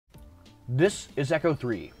This is Echo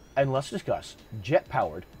 3, and let's discuss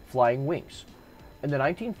jet-powered flying wings. In the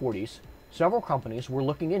 1940s, several companies were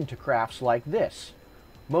looking into crafts like this.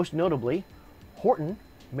 Most notably, Horten,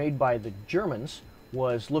 made by the Germans,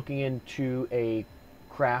 was looking into a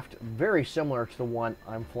craft very similar to the one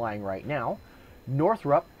I'm flying right now.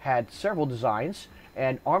 Northrop had several designs,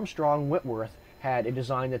 and Armstrong Whitworth had a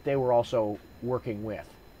design that they were also working with.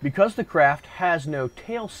 Because the craft has no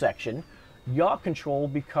tail section, yaw control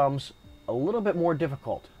becomes a little bit more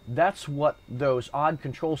difficult. That's what those odd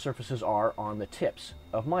control surfaces are on the tips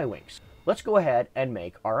of my wings. Let's go ahead and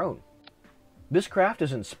make our own. This craft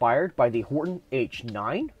is inspired by the Horten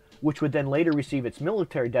H9, which would then later receive its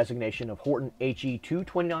military designation of Horten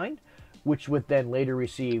HE229, which would then later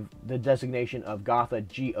receive the designation of Gotha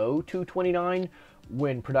GO229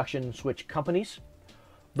 when production switched companies.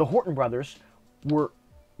 The Horten brothers were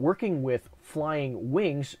working with flying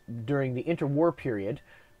wings during the interwar period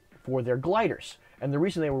for their gliders. And the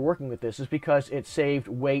reason they were working with this is because it saved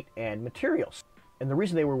weight and materials. And the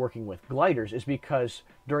reason they were working with gliders is because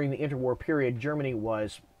during the interwar period, Germany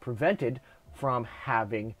was prevented from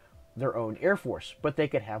having their own air force, but they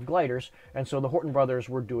could have gliders. And so the Horten brothers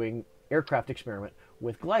were doing aircraft experiment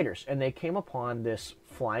with gliders, and they came upon this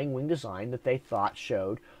flying wing design that they thought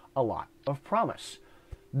showed a lot of promise.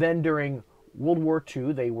 Then during World War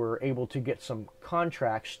II, they were able to get some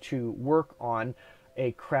contracts to work on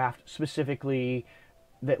a craft specifically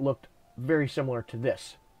that looked very similar to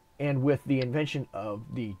this. And with the invention of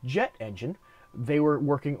the jet engine, they were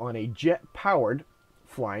working on a jet-powered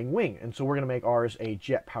flying wing. And so we're going to make ours a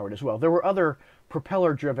jet-powered as well. There were other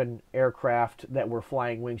propeller-driven aircraft that were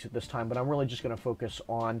flying wings at this time, but I'm really just going to focus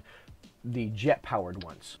on the jet-powered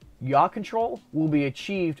ones. Yaw control will be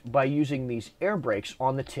achieved by using these air brakes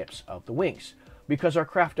on the tips of the wings. Because our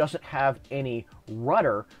craft doesn't have any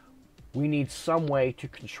rudder, we need some way to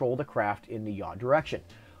control the craft in the yaw direction.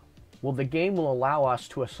 Well, the game will allow us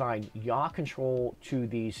to assign yaw control to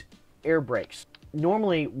these air brakes.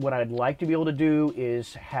 Normally, what I'd like to be able to do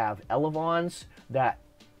is have elevons that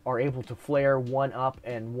are able to flare one up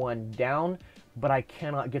and one down, but I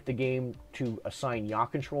cannot get the game to assign yaw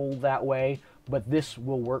control that way. But this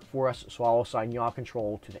will work for us, so I'll assign yaw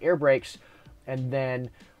control to the air brakes, and then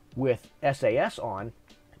with SAS on,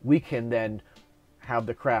 we can then have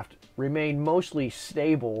the craft remain mostly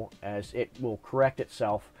stable as it will correct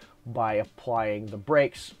itself by applying the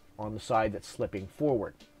brakes on the side that's slipping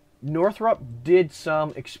forward. Northrop did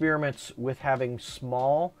some experiments with having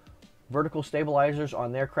small vertical stabilizers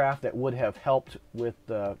on their craft that would have helped with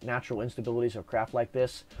the natural instabilities of craft like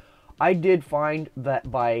this. I did find that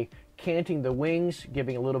by canting the wings,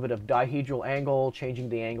 giving a little bit of dihedral angle, changing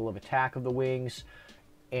the angle of attack of the wings,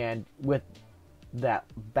 and with that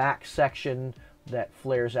back section that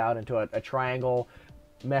flares out into a triangle,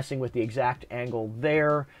 messing with the exact angle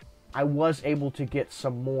there, I was able to get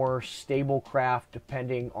some more stable craft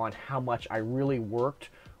depending on how much I really worked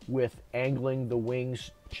with angling the wings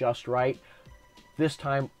just right. This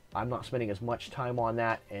time, I'm not spending as much time on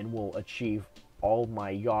that and will achieve all my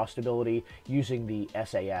yaw stability using the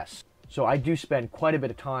SAS. So I do spend quite a bit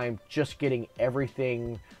of time just getting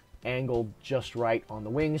everything angled just right on the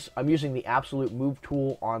wings. I'm using the absolute move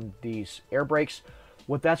tool on these air brakes.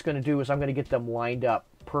 What that's going to do is I'm going to get them lined up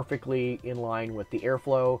perfectly in line with the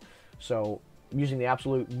airflow. So I'm using the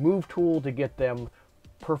absolute move tool to get them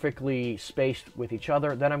perfectly spaced with each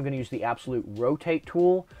other. Then I'm going to use the absolute rotate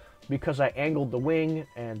tool because I angled the wing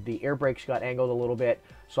and the air brakes got angled a little bit.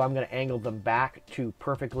 So I'm going to angle them back to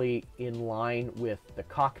perfectly in line with the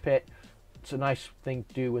cockpit. It's a nice thing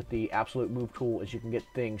to do with the absolute move tool is you can get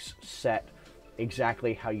things set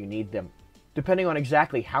exactly how you need them. Depending on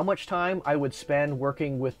exactly how much time I would spend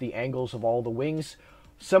working with the angles of all the wings,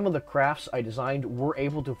 some of the crafts I designed were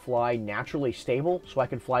able to fly naturally stable, so I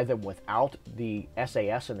could fly them without the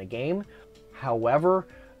SAS in the game. However,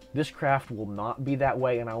 this craft will not be that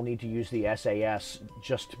way, and I'll need to use the SAS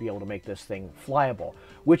just to be able to make this thing flyable,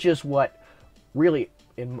 which is what really,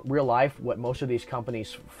 in real life, what most of these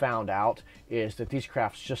companies found out is that these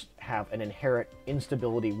crafts just have an inherent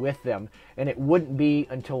instability with them, and it wouldn't be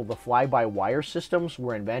until the fly-by-wire systems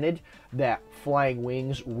were invented that flying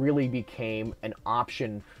wings really became an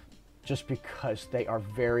option, just because they are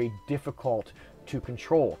very difficult to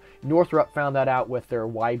control. Northrop found that out with their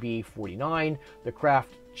YB-49. The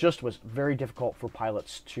craft just was very difficult for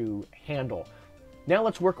pilots to handle. Now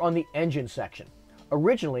let's work on the engine section.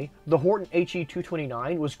 Originally, the Horten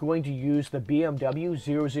HE229 was going to use the BMW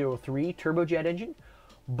 003 turbojet engine,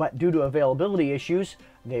 but due to availability issues,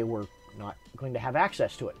 they were not going to have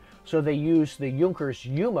access to it. So they used the Junkers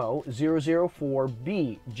Umo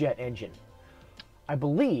 004B jet engine. I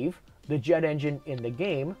believe The jet engine in the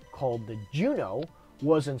game, called the Juno,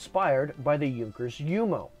 was inspired by the Junkers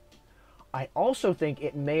Jumo. I also think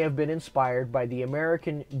it may have been inspired by the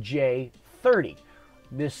American J-30.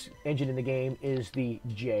 This engine in the game is the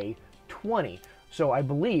J-20. So I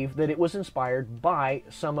believe that it was inspired by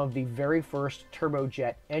some of the very first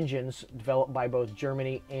turbojet engines developed by both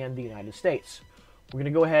Germany and the United States. We're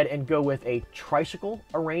going to go ahead and go with a tricycle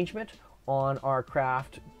arrangement on our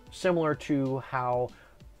craft, similar to how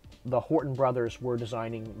the Horton brothers were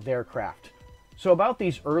designing their craft. So about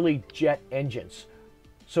these early jet engines.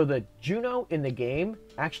 So the Juno in the game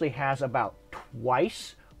actually has about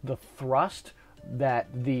twice the thrust that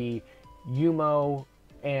the Jumo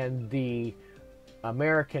and the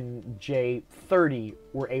American J-30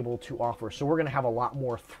 were able to offer. So we're going to have a lot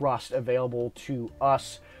more thrust available to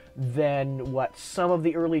us than what some of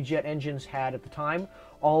the early jet engines had at the time.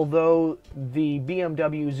 Although the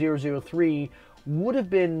BMW 003 would have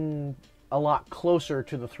been a lot closer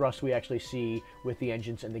to the thrust we actually see with the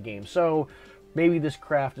engines in the game. So maybe this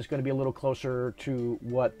craft is going to be a little closer to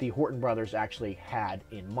what the Horton brothers actually had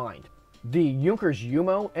in mind. The Junkers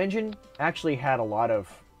Jumo engine actually had a lot of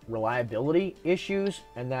reliability issues,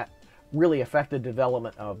 and that really affected the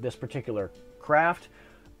development of this particular craft.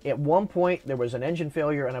 At one point, there was an engine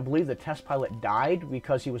failure, and I believe the test pilot died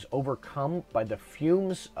because he was overcome by the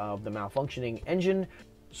fumes of the malfunctioning engine.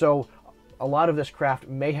 So a lot of this craft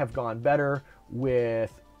may have gone better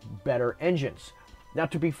with better engines. Now,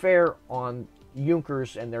 to be fair on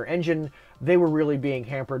Junkers and their engine, they were really being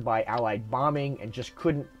hampered by Allied bombing and just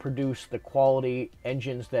couldn't produce the quality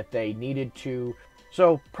engines that they needed to.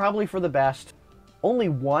 So probably for the best. Only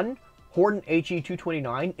one Horton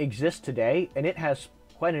HE229 exists today, and it has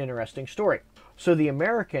quite an interesting story. So the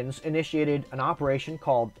Americans initiated an operation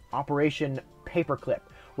called Operation Paperclip,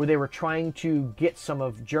 where they were trying to get some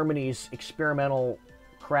of Germany's experimental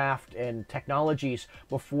craft and technologies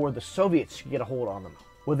before the Soviets could get a hold on them.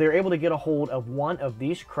 Well, they were able to get a hold of one of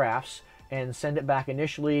these crafts and send it back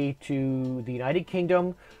initially to the United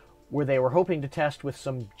Kingdom, where they were hoping to test with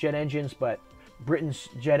some jet engines, but Britain's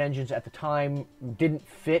jet engines at the time didn't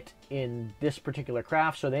fit in this particular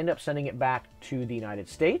craft, so they ended up sending it back to the United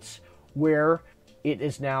States, where it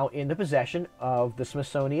is now in the possession of the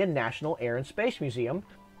Smithsonian National Air and Space Museum.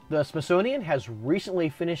 The Smithsonian has recently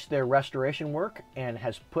finished their restoration work and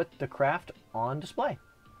has put the craft on display.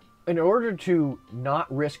 In order to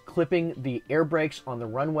not risk clipping the air brakes on the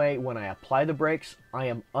runway when I apply the brakes, I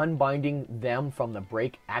am unbinding them from the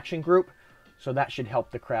brake action group, so that should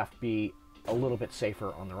help the craft be a little bit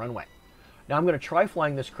safer on the runway. Now I'm going to try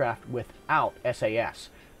flying this craft without SAS.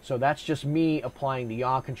 So that's just me applying the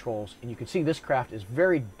yaw controls, and you can see this craft is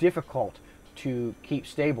very difficult to keep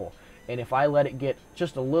stable. And if I let it get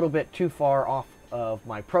just a little bit too far off of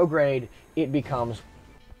my prograde, it becomes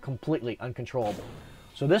completely uncontrollable.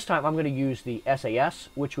 So this time I'm going to use the SAS,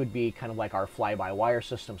 which would be kind of like our fly-by-wire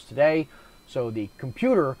systems today. So the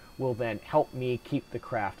computer will then help me keep the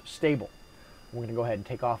craft stable. We're going to go ahead and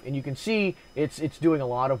take off, and you can see it's doing a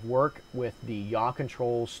lot of work with the yaw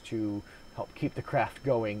controls to help keep the craft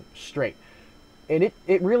going straight. And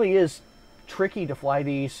it really is tricky to fly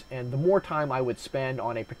these, and the more time I would spend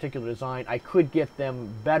on a particular design, I could get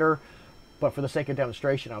them better, but for the sake of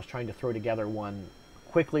demonstration, I was trying to throw together one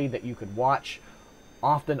quickly that you could watch.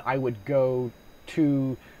 Often I would go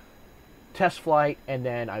to test flight, and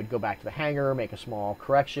then I would go back to the hangar, make a small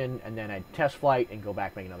correction, and then I'd test flight and go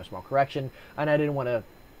back, make another small correction, and I didn't want to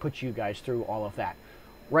put you guys through all of that.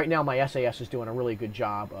 Right now my SAS is doing a really good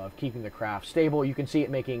job of keeping the craft stable. You can see it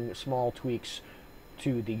making small tweaks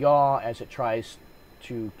to the yaw as it tries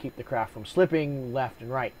to keep the craft from slipping left and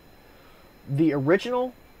right. The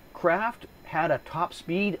original craft had a top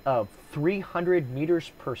speed of 300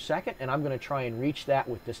 meters per second, and I'm going to try and reach that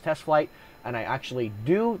with this test flight, and I actually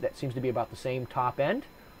do. That seems to be about the same top end.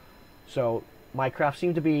 So my craft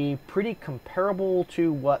seemed to be pretty comparable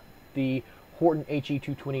to what the Horton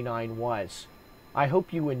HE229 was. I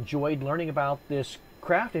hope you enjoyed learning about this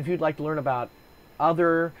craft. If you'd like to learn about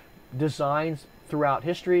other designs throughout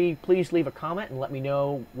history, please leave a comment and let me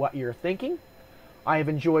know what you're thinking. I have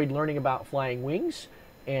enjoyed learning about flying wings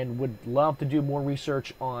and would love to do more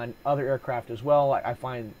research on other aircraft as well. I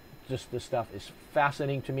find just this stuff is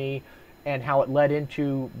fascinating to me, and how it led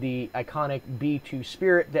into the iconic B-2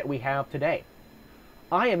 Spirit that we have today.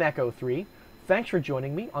 I am Echo 3. Thanks for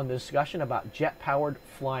joining me on the discussion about jet-powered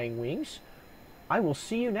flying wings. I will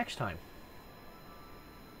see you next time.